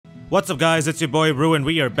What's up guys, it's your boy Ru and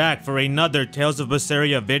we are back for another Tales of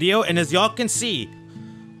Berseria video, and as y'all can see,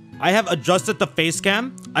 I have adjusted the face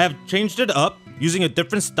cam. I have changed it up using a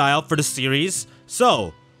different style for the series,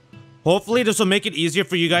 so hopefully this will make it easier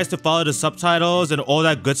for you guys to follow the subtitles and all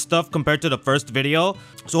that good stuff compared to the first video.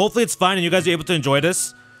 So hopefully it's fine and you guys are able to enjoy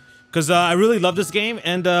this, because I really love this game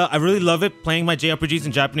and I really love it playing my JRPGs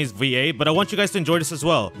in Japanese VA, but I want you guys to enjoy this as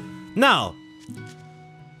well. Now,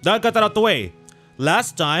 that I got that out the way.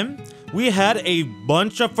 Last time, we had a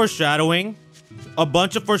bunch of foreshadowing. I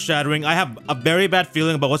have a very bad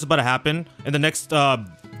feeling about what's about to happen in the next,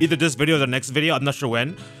 either this video or the next video. I'm not sure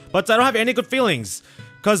when. But I don't have any good feelings.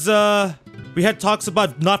 Because, we had talks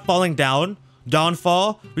about not falling down.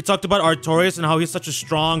 Downfall. We talked about Artorias and how he's such a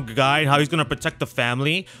strong guy and how he's gonna protect the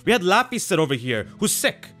family. We had Laphicet over here, who's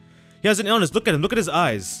sick. He has an illness. Look at him. Look at his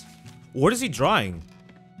eyes. What is he drawing?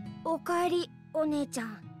 Okaeri,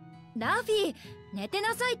 one-chan. Laphie, nete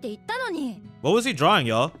nasai tte itta noni. What was he drawing,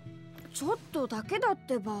 y'all? Chotto dake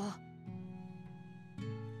datte ba.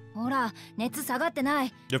 Hora, netsu sagatte nai.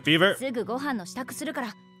 Your fever? Sugu gohan no shitaku suru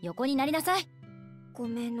kara, yoko ni nari nasai.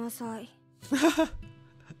 Gomen nasai.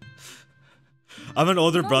 I'm an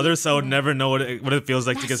older brother, so I would never know what it feels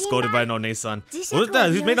like to get scolded by an One-san. What is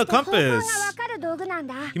that? He's made a compass.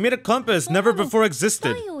 He made a compass, never before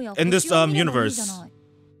existed in this universe.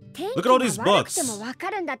 Look at all these books. He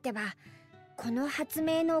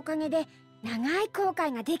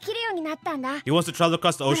wants to travel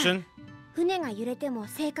across the ocean?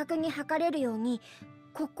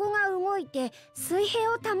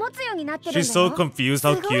 She's so confused,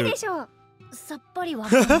 how cute.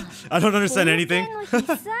 I don't understand anything.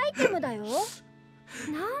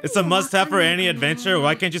 It's a must-have for any adventure.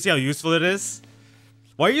 Why can't you see how useful it is?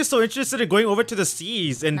 Why are you so interested in going over to the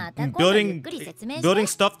seas and building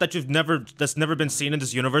stuff that that's never been seen in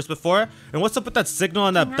this universe before? And what's up with that signal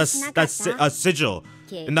on that sigil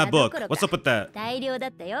in that book? What's up with that?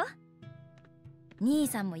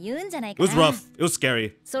 It was rough. It was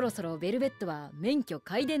scary.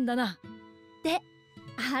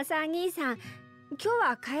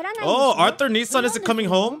 Oh, Arthur Nissan isn't coming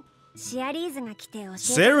home? Ceres?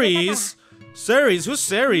 Ceres? Who's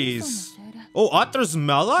Ceres? Oh, Arthur's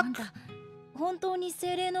Malak?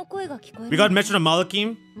 We got mention of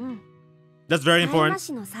Malakim? That's very important.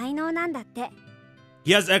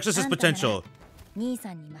 He has exorcist potential. You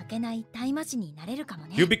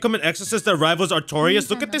become an exorcist that rivals Artorias?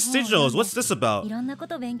 Look at these sigils. What's this about?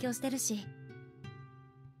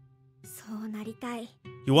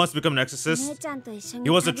 He wants to become an exorcist. He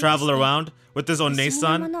wants to travel around with his own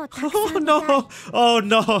Nason. Oh no! Oh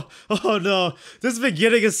no! Oh no! This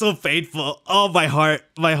beginning is so painful. Oh, my heart,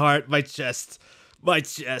 my chest.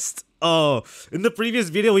 Oh, in the previous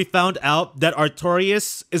video we found out that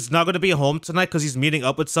Artorias is not going to be home tonight because he's meeting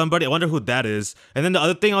up with somebody. I wonder who that is. And then the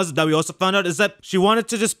other thing that we also found out is that she wanted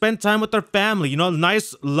to just spend time with her family. You know,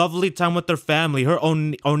 nice, lovely time with her family. Her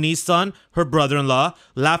own Oni-san, her brother-in-law,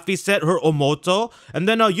 Laphicet, her Omoto. And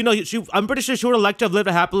then, you know, I'm pretty sure she would have liked to have lived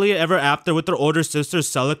happily ever after with her older sister,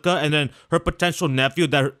 Celica, and then her potential nephew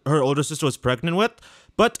that her older sister was pregnant with.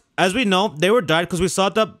 But as we know, they were died because we saw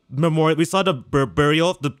the memorial, we saw the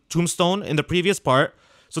burial, the tombstone in the previous part.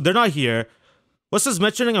 So they're not here. What's this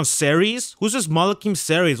mentioning of Ceres? Who's this Malakim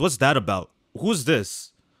Ceres? What's that about? Who's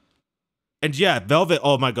this? And yeah, Velvet.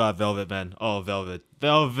 Oh my god, Velvet, man. Oh, Velvet.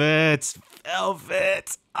 Velvet.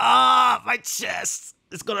 Ah, my chest.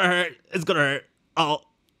 It's gonna hurt. It's gonna hurt. Oh.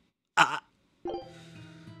 Ah.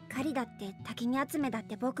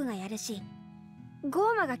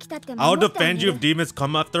 I'll defend you if demons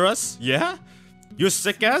come after us? Yeah? You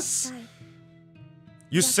sick ass?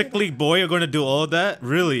 You sickly boy are gonna do all that?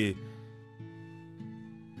 Really?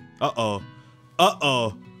 Uh-oh.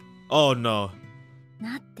 Uh-oh. Oh no.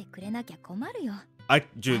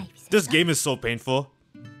 Dude, this game is so painful.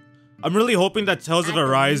 I'm really hoping that Tales of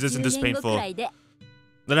Arise isn't this painful. That it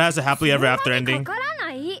has a happly ever after ending.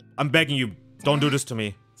 I'm begging you, don't do this to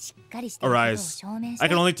me. Arise. I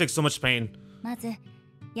can only take so much pain. Meatball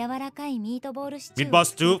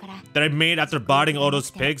stew that I made after bodying all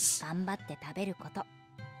those pigs.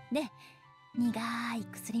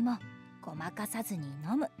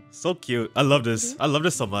 So cute. I love this. I love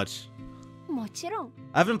this so much.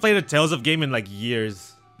 I haven't played a Tales of game in like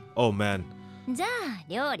years. Oh man.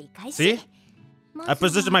 See? I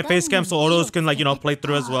positioned my face cam so all those can, like, you know, play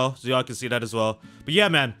through as well. So y'all can see that as well. But yeah,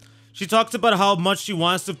 man. She talks about how much she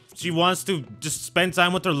wants to just spend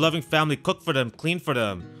time with her loving family, cook for them, clean for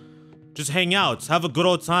them, just hang out, have a good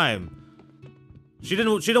old time. She doesn't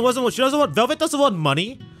want Velvet doesn't want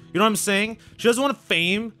money. You know what I'm saying? She doesn't want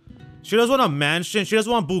fame. She doesn't want a mansion. She doesn't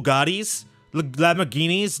want Bugattis.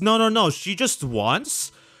 Lamborghinis. No. She just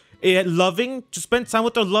wants to spend time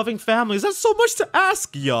with her loving family. Is that so much to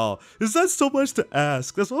ask, y'all? Is that so much to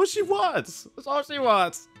ask? That's all she wants. That's all she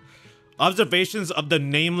wants. Observations of the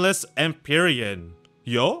Nameless Empyrean.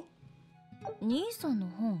 Yo? 兄さんの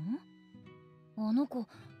本？あの子、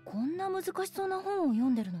こんな難しそうな本を読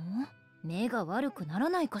んでるの？目が悪くなら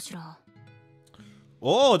ないかしら。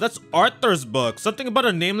Oh, that's Arthur's book. Something about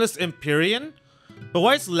a nameless Empyrean? But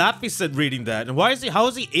why is Laphicet reading that? And how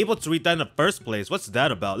is he able to read that in the first place? What's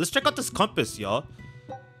that about? Let's check out this compass, y'all.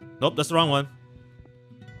 Nope, that's the wrong one.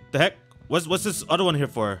 The heck? What's this other one here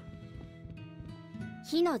for?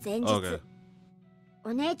 日の前日、Okay.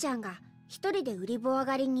 お姉ちゃんが一人で売り棒上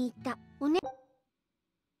がりに行った。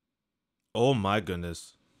Oh my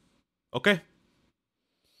goodness. Okay.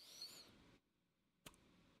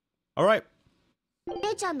 Alright. お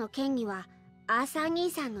姉ちゃんの剣にはアーサー兄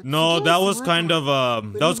さんの No, that was kind of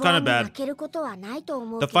bad. 負けることはないと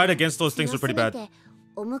思う The けど fight against those things were pretty bad. 強すぎて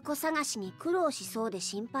お婿探しに苦労しそうで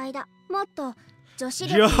心配だ。もっと女子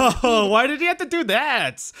Yo, 力 why did he have to do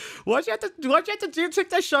that? Why'd you have to take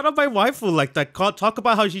that shot at my waifu like that? Talk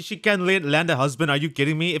about how she can't land a husband. Are you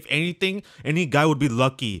kidding me? If anything, any guy would be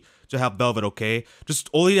lucky to have Velvet, okay? Just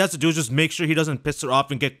all he has to do is just make sure he doesn't piss her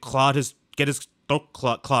off and get his throat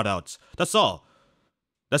clawed out. That's all.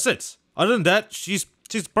 That's it. Other than that, she's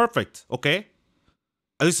perfect, okay?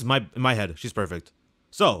 At least in my head, she's perfect.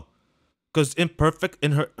 So, because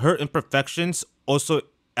her imperfections also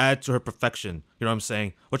add to her perfection. You know what I'm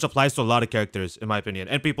saying? Which applies to a lot of characters, in my opinion,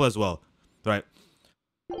 and people as well, right?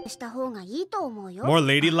 した方がいいと思うよ。 More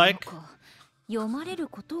ladylike. 読まれる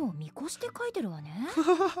ことを見越して書いてるわね。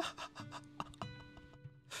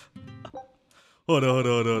Hold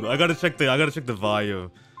on. I gotta check the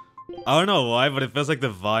volume. I don't know why, but it feels like the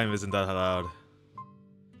volume isn't that loud.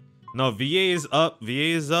 No, VA is up.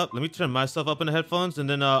 Let me turn myself up in the headphones, and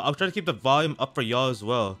then I'll try to keep the volume up for y'all as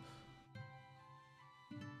well.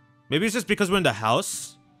 Maybe it's just because we're in the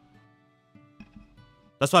house.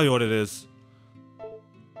 That's probably what it is.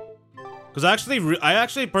 Because I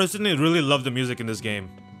actually personally really love the music in this game.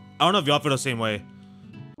 I don't know if y'all feel the same way.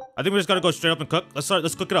 I think we just gotta go straight up and cook.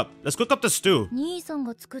 Let's cook it up. Let's cook up the stew. 兄さん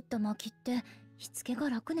が作った薪って火付けが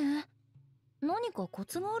楽ね。何かコ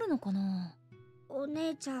ツがあるのかな？お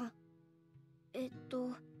姉ちゃん、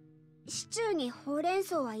シチューにほうれん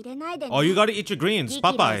草は入れないでね。 Oh, you gotta eat your greens, 息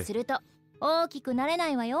が Popeye. すると大きくなれな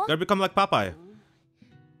いわよ。 Gotta become like Popeye.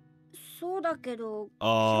 そうだけど。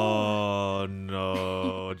Oh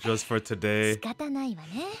no, just for 仕 today. 方ないわ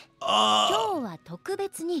ね。 Oh, 今日は特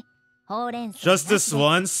別にほうれん草 just this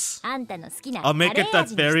once. あんたの好きな I'll カ make レ it ー that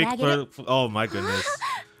味にしてあげる。 Oh my goodness.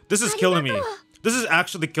 This is killing me. This is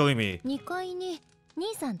actually killing me. 2階に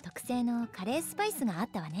兄さん特製のカレースパイスがあっ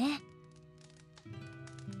たわね。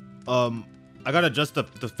I gotta adjust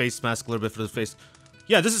the face mask a little bit for the face.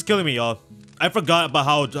 Yeah, this is killing me, y'all. I forgot about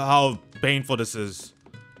how painful this is.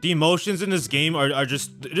 The emotions in this game are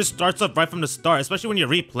just, it just starts up right from the start, especially when you're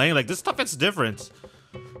replaying. Like, this stuff is different.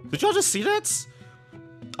 Did y'all just see that?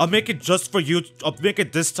 I'll make it just for you. I'll make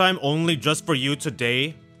it this time only just for you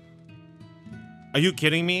today. Are you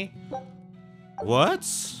kidding me? What?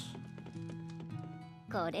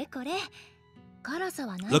 これこれ。辛さ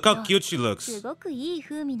はない Look と how cute she す looks. ごくいい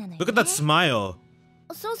風味なのよ、ね。 Look at that smile.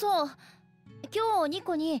 そうそう。今日ニ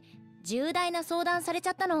コに重大な相談されち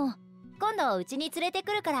ゃったの。今度うちに連れて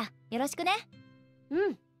くるからよろしくね。う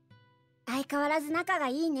ん。相変わらず仲が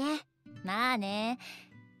いいね。まあね。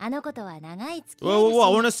あの子とは長い付き合い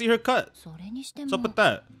Whoa, だし。 I wanna see her cut. それにして What's も up with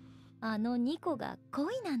that? あのニコが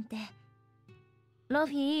恋なんて。ラ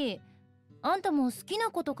フィー、あんたも好きな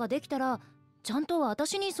子とかできたらちゃんと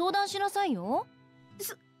私に相談しなさいよ。好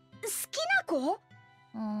きな子？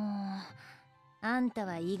あんた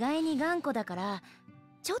は意外に頑固だから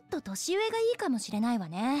ちょっと年上がいいかもしれないわ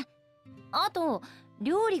ね。あと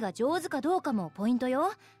料理が上手かどうかもポイント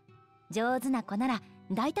よ。上手な子なら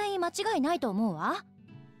大体間違いないと思うわ。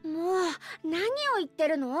もう何を言って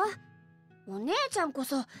るの？お姉ちゃんこ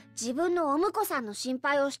そ自分のお婿さんの心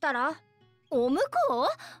配をしたら。お婿？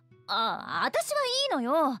あ、私はいいの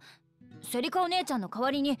よ。セリカお姉ちゃんの代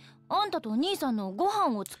わりにあんたと兄さんのご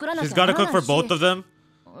飯を作らなき She's ゃな gotta らない cook し。 for both of them.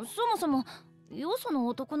 そもそもよその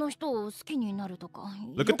男の人を好きになるとか。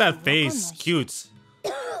 Look at that face, cute.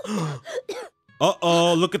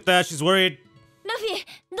 Uh-oh, look at that, she's worried. ラフ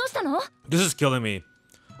ィ、どうしたの？ This is killing me.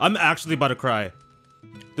 I'm actually about to cry.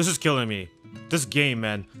 This is killing me. This game,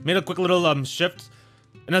 man. Made a quick little shift.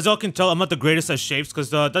 And as y'all can tell, I'm not the greatest at shapes because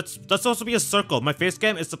that's supposed to be a circle. My face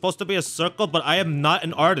cam is supposed to be a circle, but I am not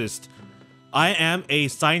an artist. I am a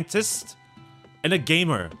scientist and a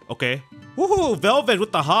gamer, okay? Woohoo, Velvet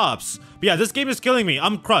with the hops. But yeah, this game is killing me.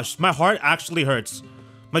 I'm crushed. My heart actually hurts.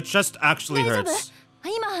 My chest actually 大丈夫 hurts.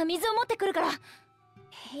 今水を持ってくるから。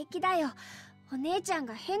平気だよ。お姉ちゃん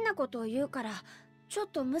が変なことを言うからちょっ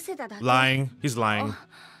とむせただけ。 Lying. He's lying.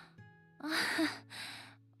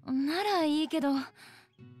 ならいいけど、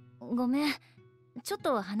ごめん。ちょっ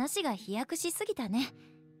と話が飛躍しすぎたね。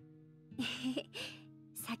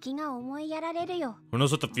先が思いやられるよ。 Who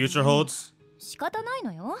knows what the future holds? 仕方ない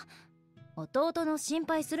のよ。弟の心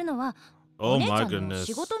配するのは Oh お姉ち my ゃんの goodness.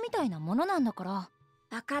 仕事みたいなものなんだから。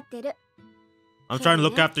分かってる。 I'm trying to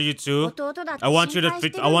look after you too. 弟だって I want you 心 to 配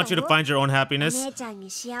してる I の want you to よ。 find your own お happiness. 姉ちゃんに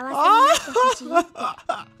幸せになってほしいって。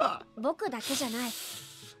僕だけじゃない。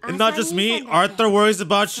 And not just me. Arthur worries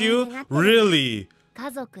about you. Really?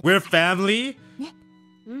 家族 We're family.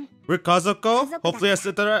 うん。 We're Kazuko. 家族だ。 Hopefully I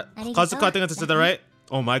said that right. ありがとう。 Kazuko, I think I said that right.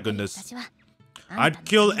 Oh my goodness. 私は I'd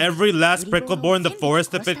kill every last prickleborn in the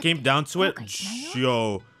forest if it came down to it.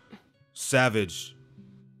 Yo. Savage.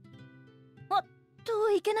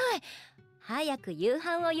 といけない。早く夕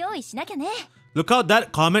飯を用意しなきゃね。 Look how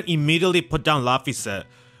that comment immediately put down Laphicet.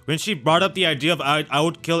 When she brought up the idea of I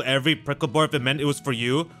would kill every prickleborn if it meant it was for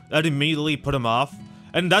you, that immediately put him off.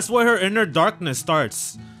 And that's where her inner darkness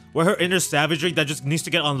starts. Where her inner savagery that just needs to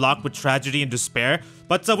get unlocked with tragedy and despair.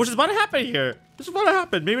 But which is about to happen here. Which is about to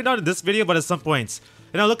happen. Maybe not in this video, but at some points.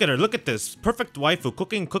 And now look at her. Look at this. Perfect waifu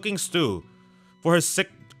cooking stew for her sick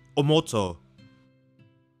Omoto.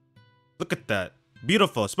 Look at that.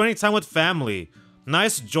 Beautiful. Spending time with family.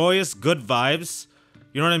 Nice, joyous, good vibes.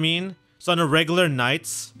 You know what I mean? So on a regular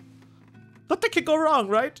nights. Nothing can go wrong,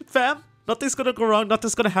 right, fam? Nothing's gonna go wrong.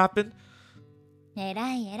 Nothing's gonna happen. え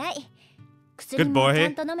らいえらい。 Good 薬も boy. ちゃ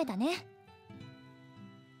んと飲めたね。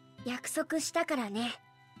約束したからね。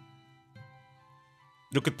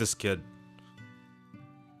 Look at this kid.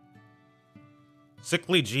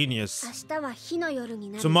 Sickly 明 genius. 日は火の夜に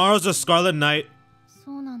なる。 Tomorrow's a scarlet night.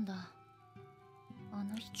 そうなんだ。あ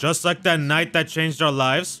の人 Just like that night that changed our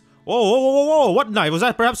lives. Whoa, whoa, whoa, whoa, whoa. What night? Was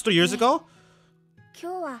that perhaps 3 years ago?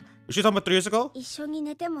 今日は Was she talking about 3 years ago? 一緒に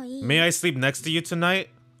寝てもいい？ May I sleep next to you tonight?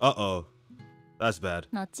 Uh-oh. That's bad.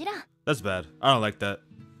 もちろん。 That's bad. I don't like that.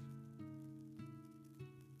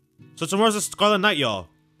 So tomorrow's a scarlet night, y'all.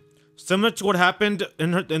 Similar to what happened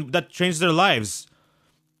that changed their lives.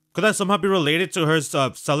 Could that somehow be related to her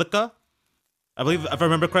Celica? I believe, if I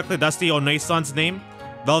remember correctly, that's the Onesan's name.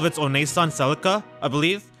 Velvet's Onesan Celica, I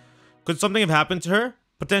believe. Could something have happened to her?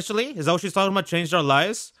 Potentially? Is that what she's talking about? Changed our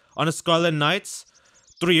lives? On a scarlet night?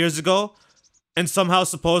 3 years ago? And somehow,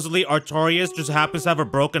 supposedly, Artorias just happens to have a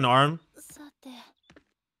broken arm? さて、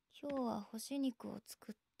今日は干し肉を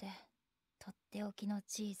作って、とっておきの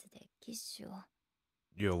チーズでキッシュを。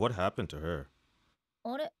 Yo, what happened to her?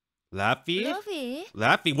 あれ Laffy? ラフィー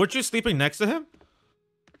Laffy, weren't you sleeping next to him?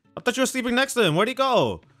 I thought you were sleeping next to him. Where'd he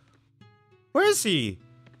go? Where is he?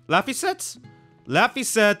 Laphicet?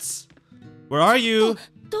 Laphicet? Where are you?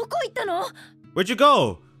 どこ行ったの Where'd you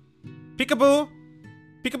go? Peekaboo?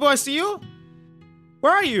 Peekaboo, I see you?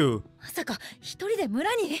 Where are you? まさか一人で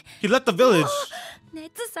村に He left the village.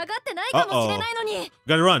 熱下がってないかもしれないのに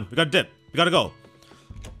We gotta run. We gotta dip. We gotta go.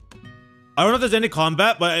 I don't know if there's any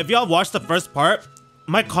combat, but if y'all watched the first part,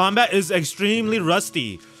 my combat is extremely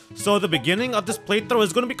rusty. So the beginning of this playthrough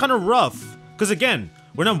is gonna be kind of rough. Because again,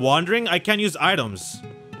 when I'm wandering, I can't use items.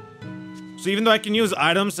 So even though I can use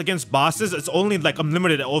items against bosses, it's only like I'm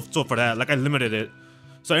limited also for that. Like I limited it.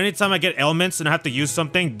 So anytime I get ailments and I have to use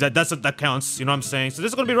something, that counts. You know what I'm saying? So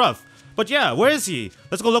this is gonna be rough. But yeah, where is he?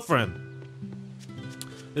 Let's go look for him.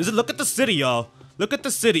 Look at the city, y'all. Look at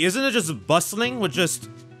the city. Isn't it just bustling with just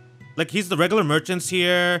like he's the regular merchants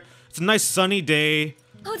here? It's a nice sunny day.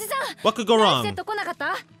 おじさん What could go ライセ wrong? ット来なかっ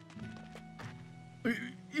た い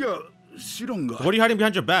や、知らんが。 What are you hiding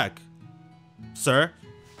behind your back, sir?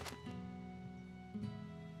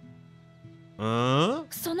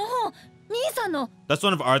 その本兄さんの That's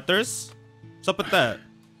one of Arthur's. What's up with that?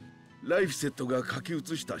 ライフセットが書き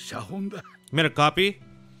写した写本だ。 You made a copy?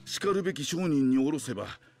 しかるべき商人に卸せば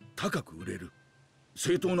高く売れる。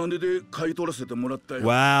正当な値で買い取らせてもらったよ。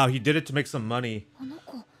Wow, he did it to make some money. この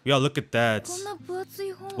子 Yo, look at that. こんな分厚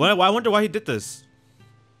い本 I wonder why he did this.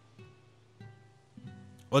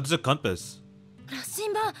 What's a compass? 羅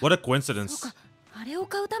針盤 What a そう coincidence. かあれを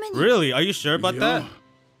買うために Really? Are you sure い about や that?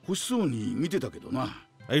 欲しそうに見てたけどな。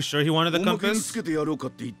 Are you sure he wanted the おまけにつ compass? けてやろうか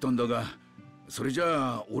って言ったんだが、それじ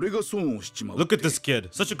ゃあ俺が損をしちまう。 Look at this kid.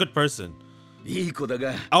 Such a good person. いい子だ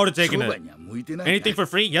が、 I would have taken 商売 it. には向いてないな。 Anything for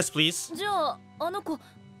free? Yes, please. じゃああの子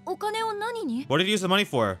お金を何に What did he use the money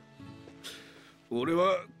for? 俺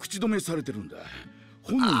は口止めされてるんだ。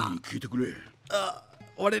本人に聞いてくれ。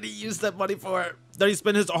What did he use that money for? That he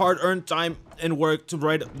spent his hard-earned time and work to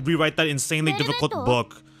rewrite that insanely difficult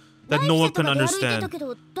book that no one can understand.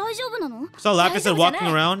 So Laphicet walking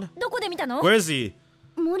around? Where is he?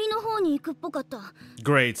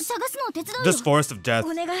 Great. This forest of death.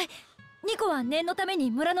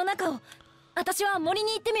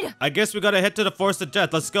 I guess we gotta head to the forest of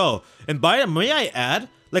death. Let's go. And may I add,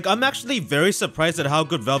 like, I'm actually very surprised at how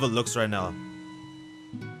good Velvet looks right now.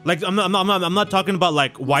 Like, I'm not talking about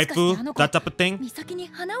like waifu, that type of thing.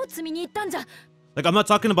 Like, I'm not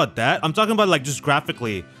talking about that. I'm talking about like just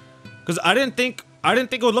graphically, because I didn't think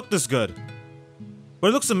it would look this good, but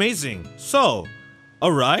it looks amazing. So,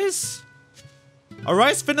 Arise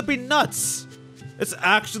finna be nuts. It's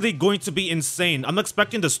actually going to be insane. I'm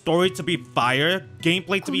expecting the story to be fire,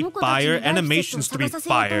 gameplay to be fire, animations to be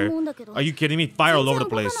fire. Are you kidding me? Fire all over the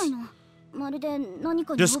place.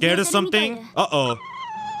 They're scared of something? Uh-oh.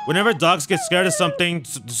 Whenever dogs get scared of something,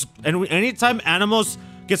 and anytime animals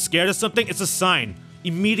get scared of something, it's a sign.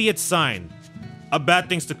 Immediate sign of bad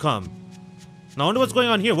things to come. Now I wonder what's going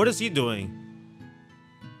on here. What is he doing?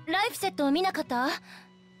 Didn't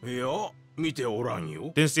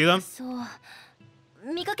see them? I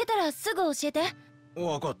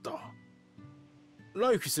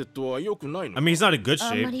mean, he's not in good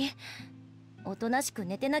shape.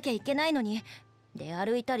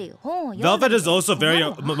 Velvet is also very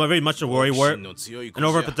much a worrywart, an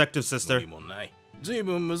overprotective sister. 随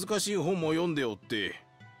分難しい本も読んでおって、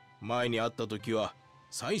前に会った時は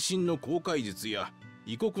最新の航海術や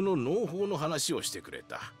異国の農法の話をしてくれ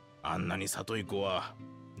た。あんなに里い子は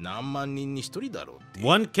何万人に一人だろうって。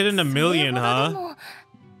One kid in a million, huh?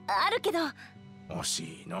 あるけど。惜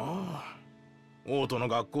しいな。王都の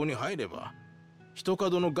学校に入れば一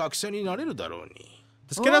角の学者になれるだろうに。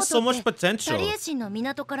This kid has so much potential.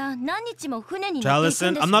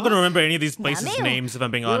 Chalison, I'm not gonna remember any of these places' names if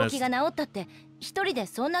I'm being honest.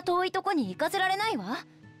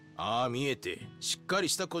 ああ見えてしっかり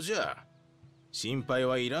した子じゃ。心配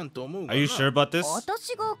はいらんと思うが。 Are you sure about this?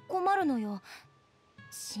 私が困るのよ。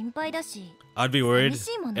心配だし。 I'd be worried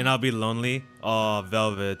and I'll be lonely. Oh,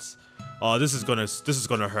 Velvet. Oh, this is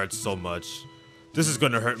gonna hurt so much. This is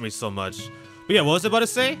gonna hurt me so much. But yeah, what was I about to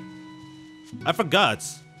say? I forgot.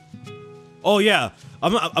 Oh yeah,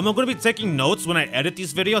 I'm gonna be taking notes when I edit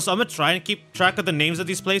these videos, so I'm gonna try and keep track of the names of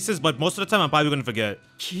these places, but most of the time I'm probably gonna forget.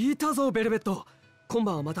 聞いたぞベルベット。今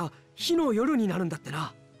晩はまた火の夜になるんだって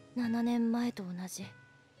な。7年前と同じ。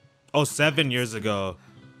Oh, 7 years ago.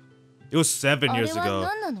 It was 7 years ago.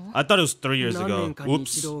 I thought it was 3 years ago.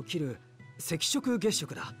 Oops. 赤色月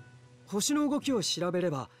食だ。星の動きを調べれ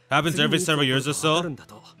ば。Happens every several years or so.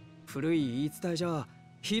 古い言い伝えじゃ、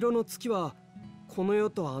黄色の月はこの世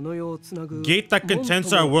とあの世をつなぐ。 Gate that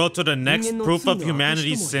contents our world to the next, proof of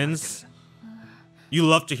humanity's sins. You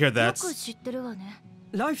love to hear that.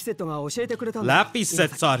 Laphicet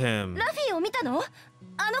taught him. ラフィーを見たの？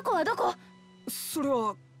あの子はどこ？それ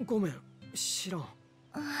はごめん、知らん。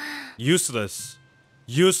Useless.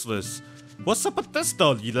 Useless. What's up with this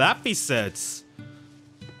though? Laphicet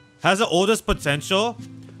has the oldest potential.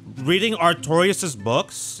 Reading Artorias'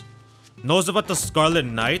 books. Knows about the Scarlet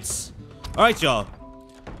Knights. Alright, y'all.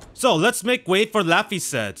 So, let's make way for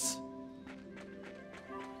Laphicet.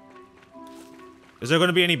 Is there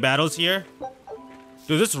gonna be any battles here?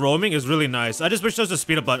 Dude, this roaming is really nice. I just wish there was a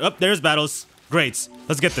speed up button. Oh, there's battles. Great.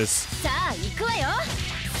 Let's get this.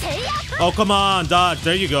 Oh, come on, dodge.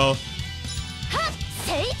 There you go.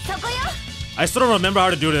 I still don't remember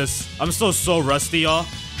how to do this. I'm so rusty, y'all.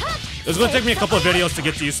 It's gonna take me a couple of videos to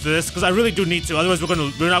get used to this, because I really do need to. Otherwise,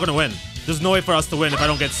 we're not gonna win. There's no way for us to win if I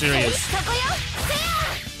don't get serious.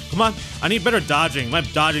 Come on. I need better dodging. My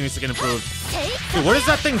dodging needs to get improved. Dude, what is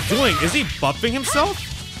that thing doing? Is he buffing himself?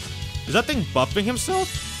 Is that thing buffing himself?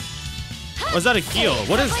 Or is that a heal?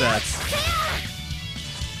 What is that?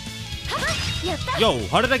 Yo,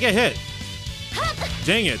 how did I get hit?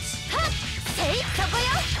 Dang it.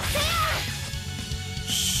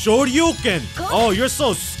 Shoryuken! Oh, you're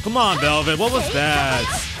so... Come on, Velvet. What was that?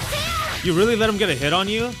 You really let him get a hit on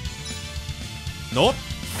you? Nope.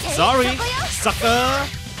 Sorry, sucker.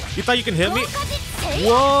 You thought you can hit me?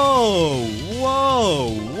 Whoa! Whoa!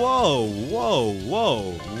 Whoa! Whoa!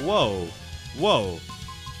 Whoa! Whoa! Whoa!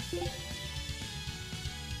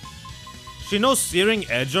 She knows Searing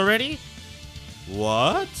Edge already?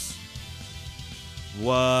 What?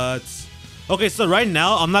 What? Okay, so right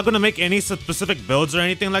now, I'm not gonna make any specific builds or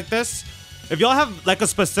anything like this. If y'all have like a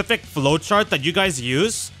specific flowchart that you guys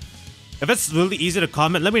use, if it's really easy to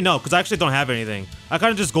comment, let me know, because I actually don't have anything. I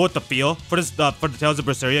kind of just go with the feel for this for the Tales of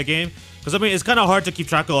Berseria game, because I mean, it's kind of hard to keep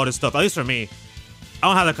track of all this stuff, at least for me. I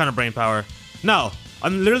don't have that kind of brain power. Now,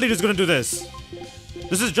 I'm literally just gonna do this.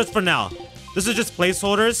 This is just for now. This is just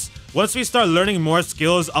placeholders. Once we start learning more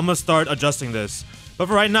skills, I'm gonna start adjusting this. But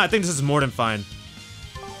for right now, I think this is more than fine.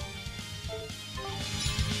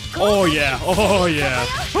 Oh yeah, oh yeah.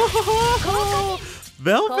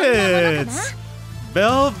 Velvet!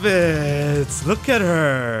 Velvet! Look at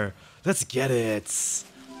her. Let's get it.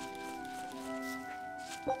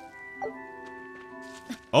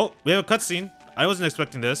 Oh, we have a cutscene. I wasn't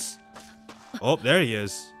expecting this. Oh, there he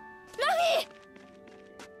is.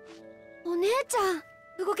 お姉ちゃ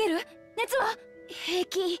ん、動ける？熱は？平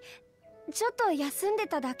気。ちょっと休んで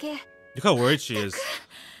ただけ。 Look how worried she is.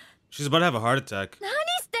 She's about to have a heart attack. 何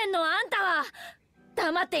してんのあんたは。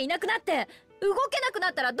黙っていなくなって動けなく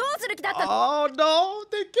なったらどうする気だった？ Oh no,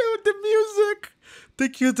 they killed the music. They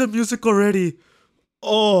killed the music already.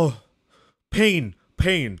 Oh, pain,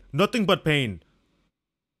 pain, nothing but pain.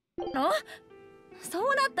 の？そ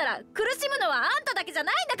うなったら苦しむのはあんただけじゃ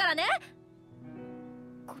ないんだからね。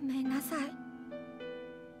ごめんなさい。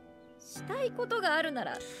したいことがあるな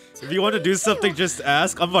ら。 If you want to do something, just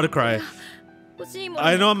ask. I'm about to cry.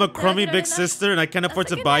 I know I'm a crummy big sister and I can't afford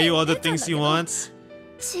to buy you all the things you want.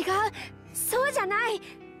 違う。そうじゃない。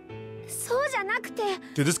そうじゃなくて。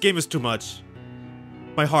 Dude, this game is too much.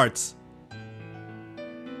 My heart.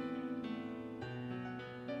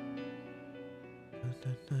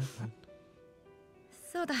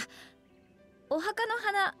 そうだ。お墓の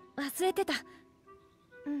花忘れてた。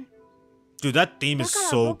Dude, that theme is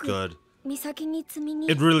so good. 岬に積み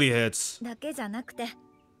に。 It really hits. だけじゃなくて。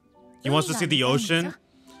 He wants to see the ocean.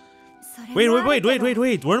 Wait.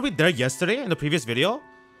 Weren't we there yesterday in the previous video?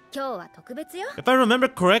 今日は特別よ。 If I remember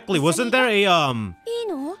correctly, wasn't there a いい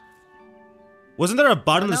の？ wasn't there a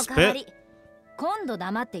bottomless この代わり pit? 今度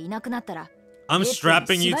黙っていなくなったら。 I'm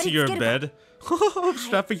strapping you to your bed. I'm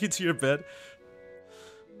strapping you to your bed.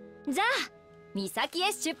 じゃあ、岬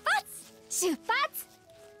へ出発。出発。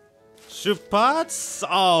 Shupats?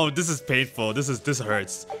 Oh, this is painful. This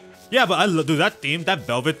hurts. Yeah, but dude, that theme, that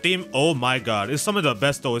velvet theme, oh my god, it's some of the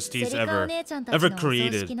best OSTs ever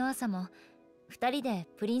created. の朝も2人で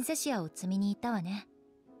プリンセシアを積みに行ったわね。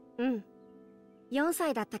うん。4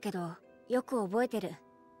歳だったけど、よく覚えてる。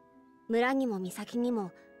村にも岬に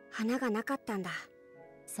も花がなかったんだ。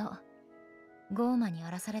そう。ゴーマに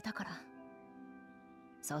荒らされたから。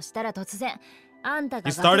そしたら突然、あんたが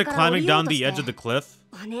He started climbing down the edge of the cliff.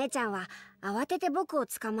 お姉ちゃんは慌てて僕を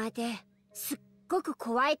捕まえて、すっごく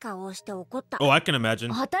怖い顔をして怒った。Oh, I can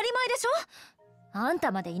imagine. 当たり前でしょ？あん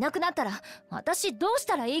たまでいなくなったら、私どうし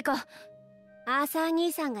たらいいか。アーサー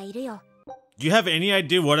兄さんがいるよ。Do you have any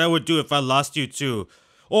idea what I would do if I lost you too?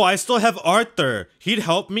 Oh, I still have Arthur. He'd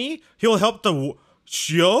help me. He'll help the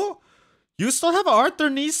show. You still have Arthur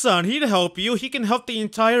Nissan. He'd help you. He can help the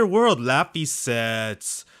entire world.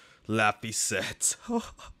 Laphicet. Laphicet.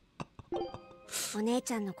 お姉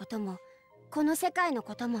ちゃんのことも、この世界の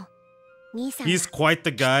ことも、兄さん He's quite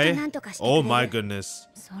the guy. Oh my goodness.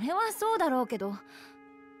 それはそうだろうけど、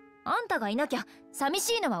あんたがいなきゃ寂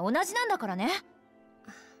しいのは同じなんだからね。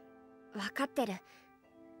わかってる。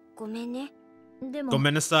ごめんね。でも、ごめ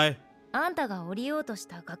んなさい。あんたが降りようとし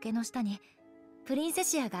た崖の下にプリンセ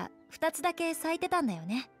シアが2つだけ咲いてたんだよ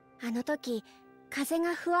ね。あの時、風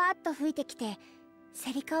がふわっと吹いてきて、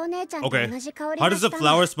セリカお姉ちゃんと Okay. 同じ香り How が does し the たん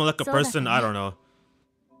flower だ。 smell like a person? I don't know.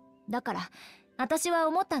 だから私は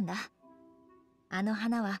思ったんだ。あの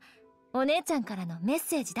花はお姉ちゃんからのメッ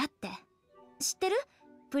セージだって。知ってる？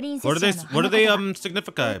プリンセシアの What do they 花言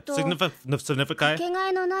葉。signify? Signify? かけが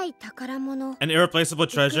えのない宝物。 An irreplaceable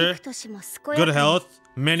treasure? 幾々年も健や Good かに health?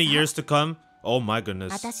 Many years to come? Oh my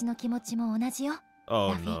goodness. 私の気持ちも同じよ。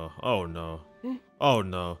 Oh no. Oh no. Oh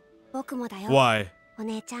no. 僕もだよ。 Why? お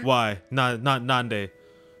姉ちゃん。 Why? Nande.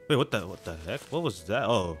 Wait, what the heck? What was that?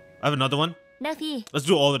 Oh, I have another one. ラフィー、 Let's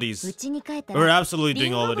do all of う these. ちに帰った We're ら absolutely リ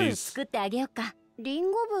doing ン all ゴ of ブ these. 作ってあげよっか。リ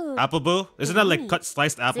ンゴ部。 Apple Boo? Isn't that like cut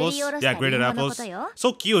sliced apples? Yeah, grated apples.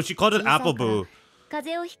 So cute. She called it Apple Boo.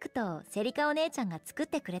 風邪をひくとセリカお姉ちゃんが作っ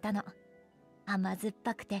てくれたの。甘酸っ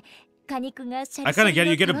ぱくて果肉がシャ I リシャ kind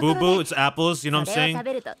リ of get it. You の get a トロ boo トロ boo. で It's apples. You know what I'm それを saying? 食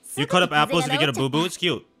べるとすぐ You に cut up 風 apples 邪 and you が get 治 a っちゃ boo う boo. It's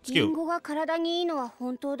cute. It's リン cute. ゴが体にいいのは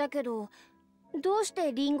本当だけど、どうし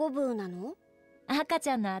てリンゴ部なの？赤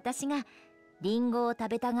ちゃんの私がリンゴを食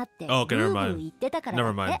べたがってブ Oh, okay, ー never ブ mind. ー言ってたからだ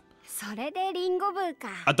Never っ mind. て。それでリンゴ部か。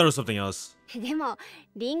 I thought it was something else. でも、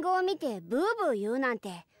リンゴを見てブーブー言うなん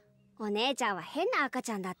て、お姉ちゃんは変な赤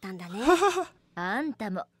ちゃんだったんだね。あん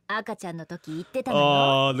たも赤ちゃんの時言ってたのよ。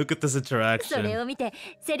 Oh, look at this それ interaction. を見て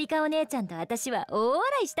セリカお姉ちゃんと私は大笑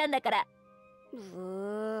いしたんだから。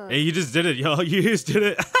Hey, you just did it, yo. You just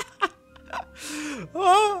did it.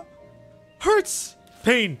 Oh, hurts.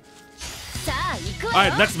 Pain.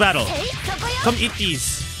 Alright, next battle. Come eat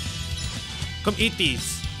these. Come eat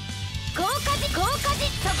these.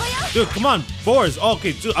 Dude, come on, forwards. Oh,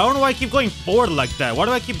 okay, dude, I don't know why I keep going forward like that. Why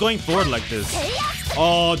do I keep going forward like this?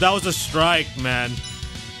 Oh, that was a strike, man.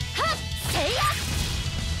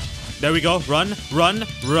 There we go. Run, run,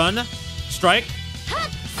 run. Strike.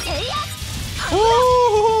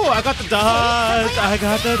 Ooh, I got the dodge. I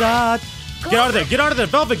got the dodge. Get out of there. Get out of there.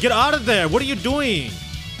 Velvet, get out of there. What are you doing?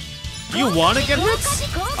 Do you want to get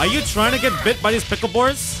hit? Are you trying to get bit by these pickle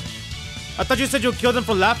boars? I thought you said you killed them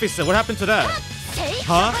for Laphicet. What happened to that?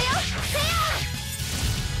 Huh?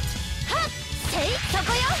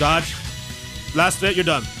 Dodge. Last hit, you're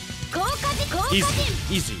done. Easy.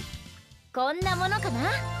 Easy.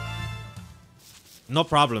 No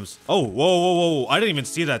problems. Oh, whoa, whoa, whoa. I didn't even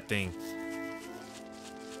see that thing.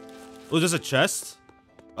 Oh, is this a chest?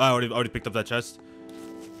 Oh, I already picked up that chest.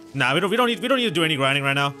 Nah, we don't need to do any grinding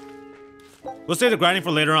right now. We'll save the grinding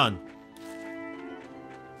for later on.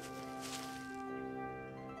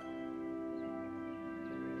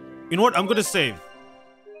 You know what? I'm gonna save.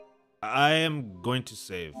 I am going to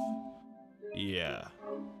save. Yeah.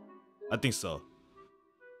 I think so.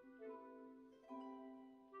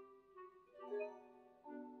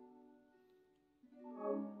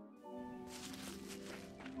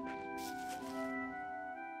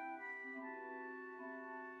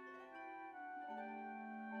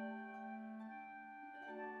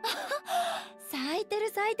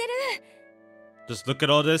 Just look at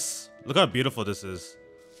all this. Look how beautiful this is.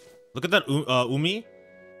 Look at that umi.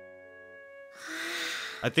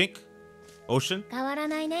 I think. Ocean.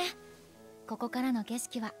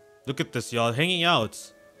 Look at this, y'all. Hanging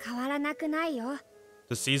out.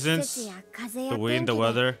 The seasons. The wind, the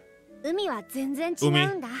weather. Umi.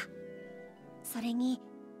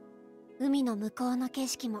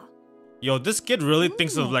 Yo, this kid really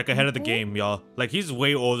thinks of like ahead of the game, y'all. Like he's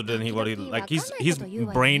way older than his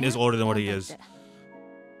brain is older than what he is.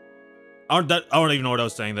 I don't even know what I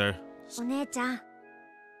was saying there.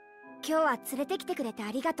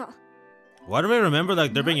 Why do I remember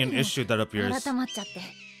like there being an issue that appears?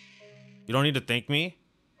 You don't need to thank me?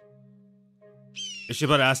 Is she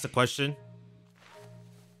about to ask the question?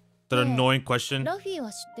 That annoying question?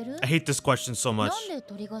 I hate this question so much.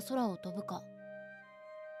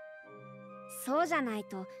 そうじゃない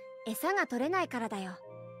と餌が取れないからだよ。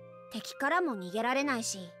敵からも逃げられない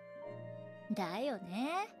し。だよ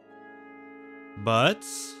ね。But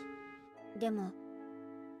でも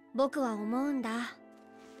僕は思うんだ。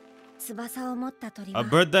翼を持った鳥は。A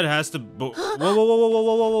bird that has to. Whoa, whoa, whoa, whoa, whoa, whoa,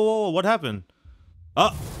 whoa, whoa, whoa! What happened?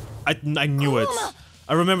 Oh, I knew it.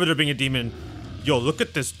 I remember there being a demon. Yo, look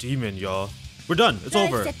at this demon, y'all. We're done. It's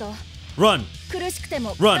over. Run!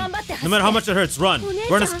 Run! No matter how much it hurts, run!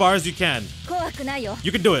 Run as far as you can.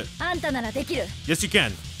 You can do it. Yes, you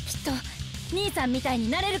can.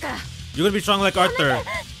 You're gonna be strong like Arthur.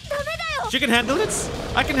 She can handle this.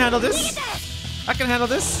 I can handle this. I can handle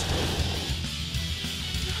this.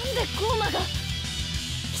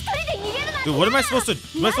 Dude, what am I supposed to?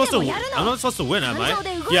 Am I supposed to? I'm not supposed to win, am I?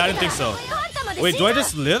 Yeah, I didn't think so. Wait, do I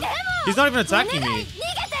just live? He's not even attacking me.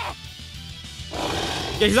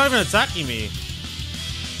 Yeah, he's not even attacking me.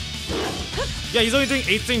 Yeah, he's only doing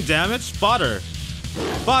 18 damage. Fodder.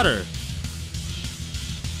 Fodder.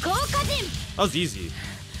 That was easy.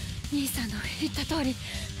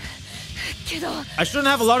 I shouldn't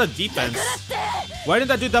have a lot of defense. Why didn't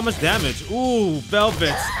that do that much damage? Ooh,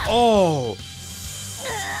 Velvet. Oh.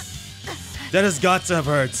 That has got to have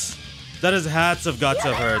hurt. That has had to have got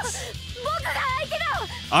to have hurt.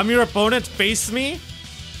 I'm your opponent. Face me?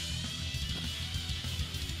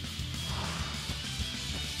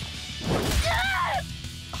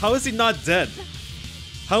 How is he not dead?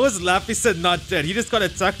 How is Laphicet not dead? He just got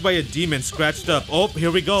attacked by a demon, scratched up. Oh, here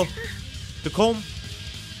we go. The comb.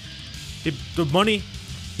 The money.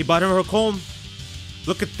 He bought her comb.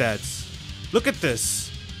 Look at that. Look at this.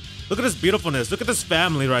 Look at this beautifulness. Look at this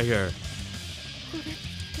family right here.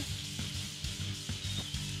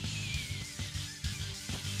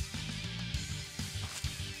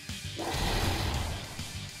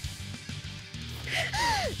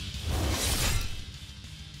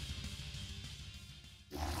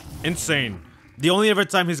 Insane. The only ever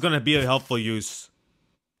time he's gonna be a helpful use.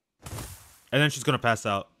 And then she's gonna pass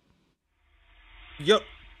out. Yup.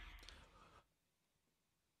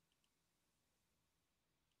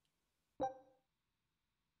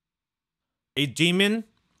 A demon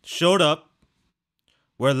showed up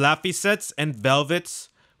where Laphicets and Velvets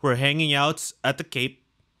were hanging out at the cape,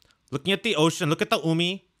 looking at the ocean, look at the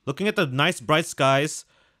umi, looking at the nice bright skies,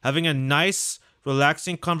 having a nice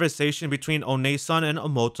relaxing conversation between One-san and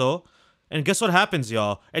Omoto, And guess what happens,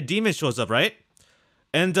 y'all? A demon shows up, right?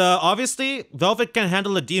 And obviously, Velvet can't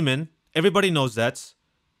handle a demon. Everybody knows that.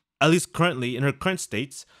 At least currently, in her current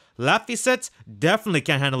states. Laphicet definitely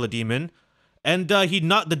can't handle a demon. And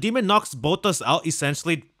the demon knocks both us out,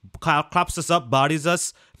 essentially. Crops us up, bodies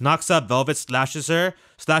us, knocks out Velvet, slashes her,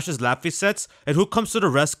 slashes Laphicet. And who comes to the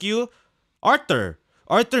rescue? Arthur.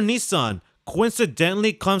 Arthur Nissan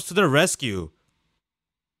coincidentally comes to the rescue.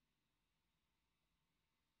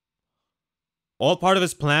 All part of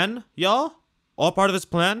his plan, y'all? All part of his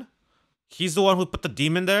plan? He's the one who put the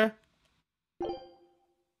demon there?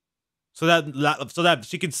 So that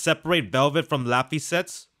she can separate Velvet from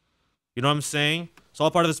Laphicet? You know what I'm saying? It's all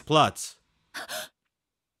part of his plot.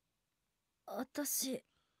 How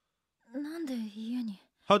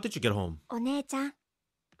did you get home? お姉ちゃん ラ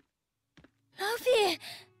フィー、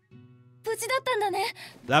無事だったんだね。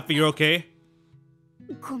 Laphie, you're okay?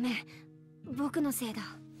 ごめん僕のせいだ。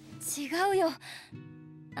違うよ。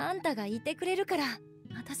あんたがいてくれるから、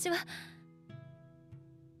私は。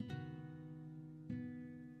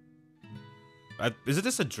Is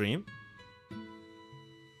this a dream?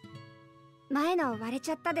 前の割れ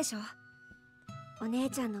ちゃったでしょ。お姉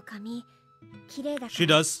ちゃんの髪綺麗だから。She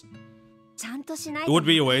does. ちゃんとしない It と would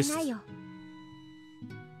be a もったい waste. ないよ。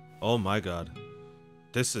 Oh my god.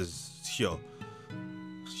 This is... Yo.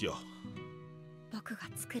 僕が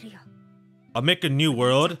作るよ。 I'll make a new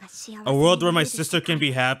world. A world where my sister can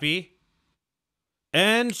be happy.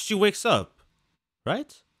 And she wakes up.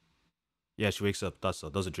 Right? Yeah, she wakes up. Thought so.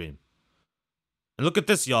 That was a dream. And look at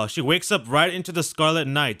this, y'all. She wakes up right into the Scarlet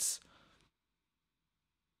Knights.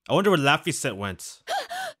 I wonder where Laphicet went.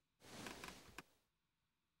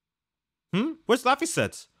 Where's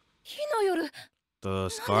Laphicet? The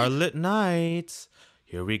Scarlet Knights.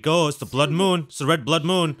 Here we go. It's the Blood Moon. It's the Red Blood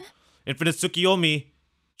Moon. Infinite Tsukiyomi.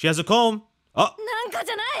 She has a comb. Oh.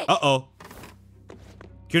 Uh-oh.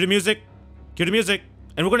 Cue the music. Cue the music.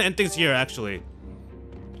 And we're going to end things here, actually.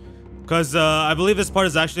 Because I believe this part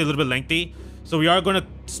is actually a little bit lengthy. So we are going to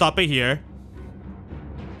stop it here.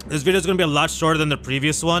 This video is going to be a lot shorter than the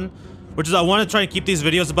previous one. Which is, I want to try and keep these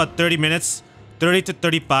videos about 30 minutes. 30 to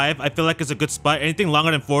 35. I feel like it's a good spot. Anything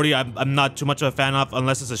longer than 40, I'm not too much of a fan of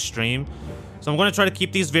unless it's a stream. So I'm going to try to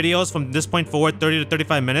keep these videos from this point forward 30 to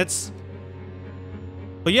 35 minutes.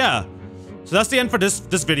 But yeah. So that's the end for this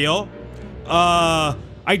video. I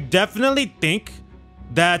definitely think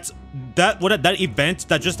that event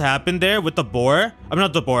that just happened there with the boar,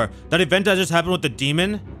 not the boar, that event that just happened with the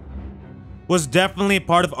demon was definitely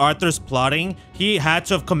part of Arthur's plotting. He had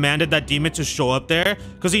to have commanded that demon to show up there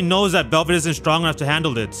because he knows that Velvet isn't strong enough to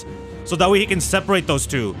handle it. So that way he can separate those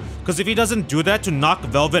two. Because if he doesn't do that to knock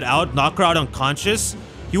Velvet out, knock her out unconscious,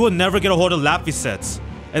 he will never get a hold of Laphicet.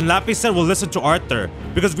 And Laphicet will listen to Arthur.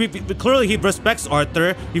 Because clearly he respects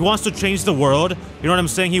Arthur. He wants to change the world. You know what I'm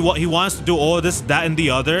saying? He wants to do all of this, that, and the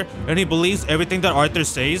other. And he believes everything that Arthur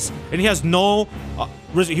says. And he has no...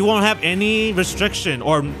 he won't have any restriction.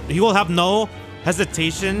 Or he will have no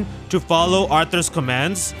hesitation to follow Arthur's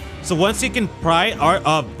commands. So once he can pry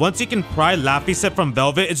Laphicet from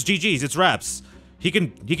Velvet, it's GG's. It's wraps. He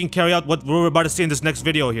can carry out what we're about to see in this next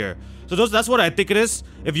video here. So that's what I think it is.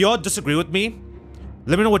 If y'all disagree with me,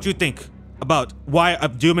 let me know what you think about why a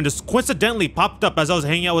demon just coincidentally popped up as I was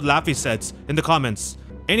hanging out with Laphicet in the comments.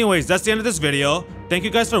 Anyways, that's the end of this video. Thank you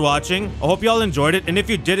guys for watching. I hope y'all enjoyed it. And if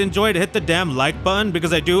you did enjoy it, hit the damn like button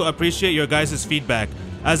because I do appreciate your guys' feedback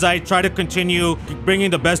as I try to continue bringing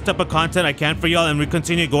the best type of content I can for y'all and we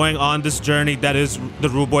continue going on this journey that is the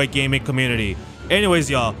Rude Boy gaming community. Anyways,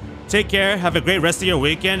 y'all, take care. Have a great rest of your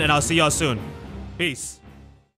weekend and I'll see y'all soon. Peace.